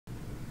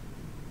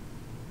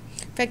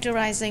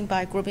factorizing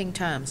by grouping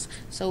terms.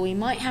 So we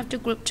might have to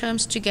group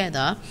terms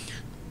together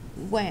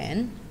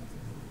when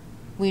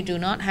we do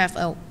not have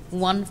a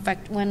one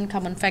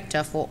common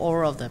factor for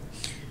all of them.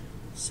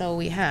 So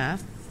we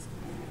have,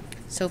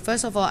 so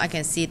first of all, I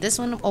can see this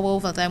one,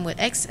 both of them with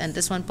x, and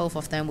this one, both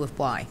of them with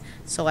y.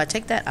 So I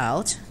take that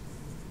out,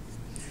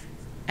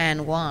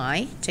 and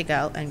y take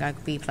out, and I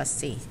b plus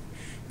c.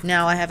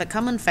 Now I have a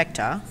common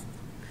factor,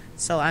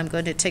 so I'm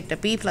going to take the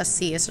b plus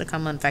c as the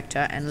common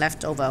factor and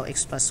left over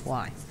x plus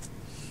y.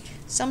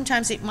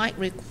 Sometimes it might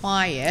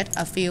require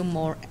a few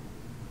more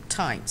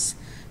times.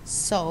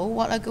 So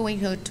what I'm going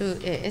to do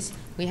is,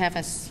 we have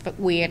a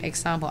weird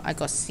example. I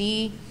got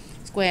c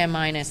squared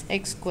minus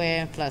x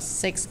squared plus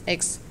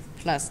 6x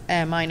plus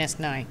minus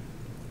 9.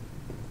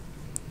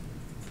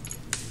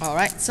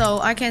 Alright, so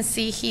I can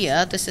see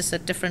here this is a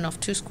difference of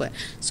 2 squared.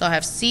 So I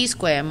have c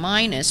squared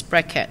minus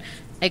bracket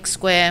x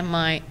squared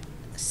minus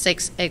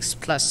 6x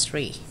plus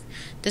 3.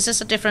 This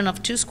is a difference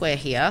of 2 squared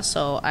here.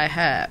 So I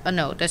have,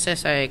 no, this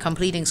is a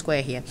completing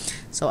square here.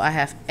 So I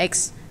have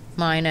x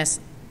minus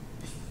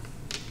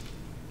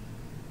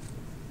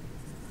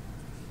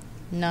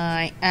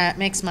 9,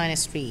 x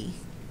minus 3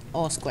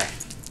 all squared.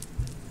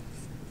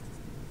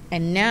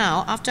 And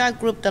now, after I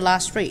group the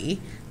last 3,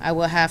 I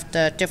will have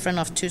the difference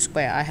of 2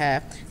 squared. I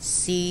have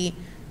c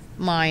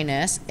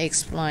minus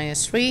x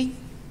minus 3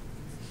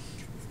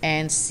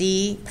 and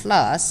c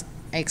plus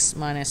x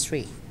minus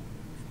 3.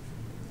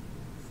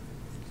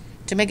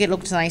 To make it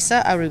look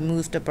nicer, I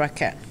remove the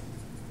bracket.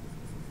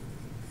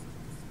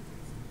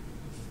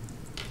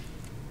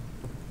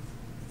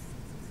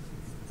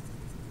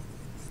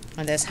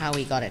 And that's how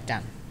we got it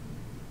done.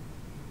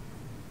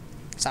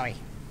 Sorry,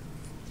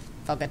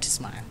 forgot to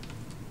smile.